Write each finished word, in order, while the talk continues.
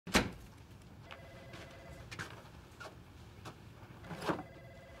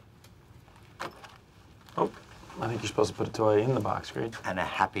I think you're supposed to put a toy in the box, Screech. And a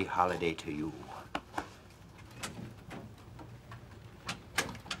happy holiday to you.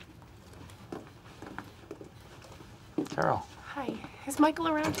 Carol. Hi. Is Michael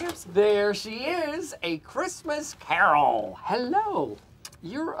around here? There she is, A Christmas Carol. Hello.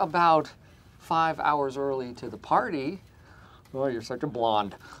 You're about 5 hours early to the party. Oh, you're such a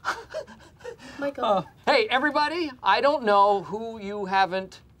blonde. Michael. Hey, everybody, I don't know who you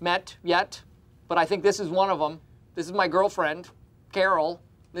haven't met yet, but I think this is one of them. This is my girlfriend, Carol.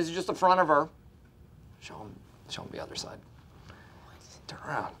 This is just the front of her. Show him the other side. Turn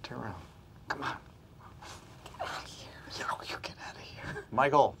around, turn around. Come on. Get out of here. Yo, you get out of here.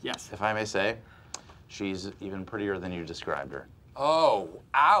 Michael. Yes. If I may say, she's even prettier than you described her. Oh,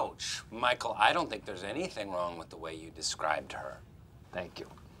 ouch. Michael, I don't think there's anything wrong with the way you described her. Thank you.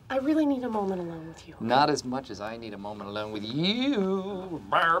 I really need a moment alone with you. Not as much as I need a moment alone with you.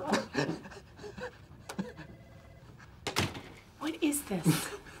 Burp. What is this?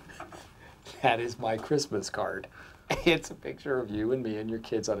 That is my Christmas card. It's a picture of you and me and your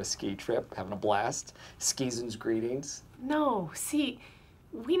kids on a ski trip, having a blast. Season's greetings. No, see,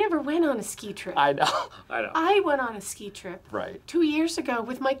 we never went on a ski trip. I know, I know. I went on a ski trip. Right. 2 years ago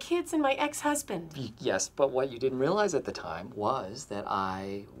with my kids and my ex-husband. Yes, but what you didn't realize at the time was that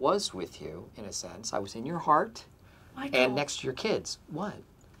I was with you, in a sense. I was in your heart Michael, and next to your kids. What?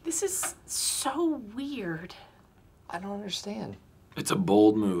 this is so weird. I don't understand. It's a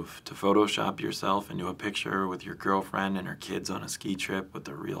bold move to Photoshop yourself into a picture with your girlfriend and her kids on a ski trip with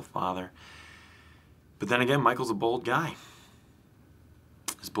their real father. But then again, Michael's a bold guy.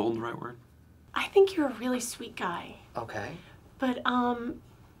 Is bold the right word? I think you're a really sweet guy. Okay. But,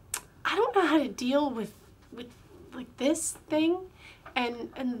 I don't know how to deal with like this thing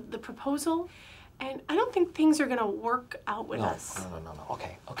and the proposal. And I don't think things are gonna work out with us. No.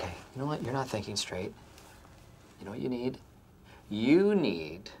 Okay. You know what? You're not thinking straight. You know what you need? You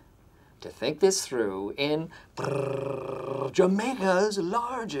need to think this through in Jamaica's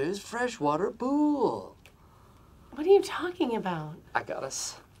largest freshwater pool. What are you talking about? I got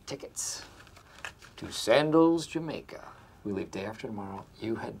us tickets to Sandals, Jamaica. We leave day after tomorrow.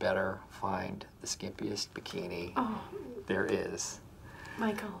 You had better find the skimpiest bikini there is.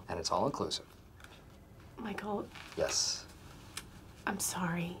 Michael. And it's all inclusive. Michael, Yes. I'm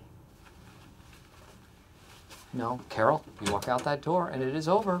sorry. No, Carol, you walk out that door and it is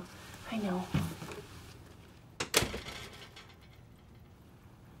over. I know.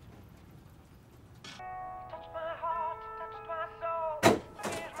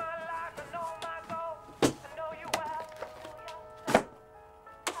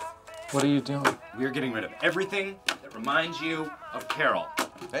 What are you doing? We're getting rid of everything that reminds you of Carol.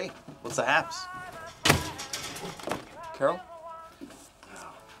 Hey, what's the haps? Carol?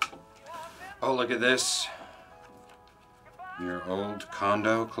 Oh, look at this. Your old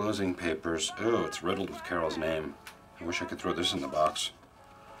condo closing papers. Oh, it's riddled with Carol's name. I wish I could throw this in the box.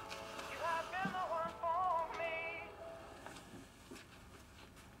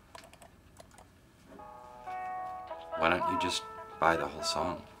 Why don't you just buy the whole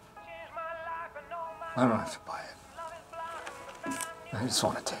song? I don't have to buy it. I just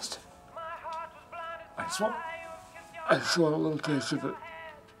want to taste it. I just want a little taste of it.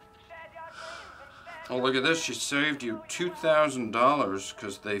 Oh, look at this. She saved you $2,000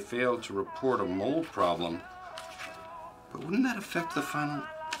 because they failed to report a mold problem. But wouldn't that affect the final...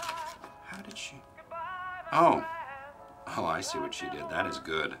 How did she... Oh, I see what she did. That is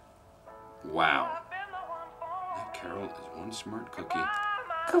good. Wow. That Carol is one smart cookie.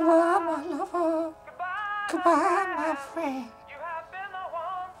 Goodbye, my lover. Goodbye, my friend.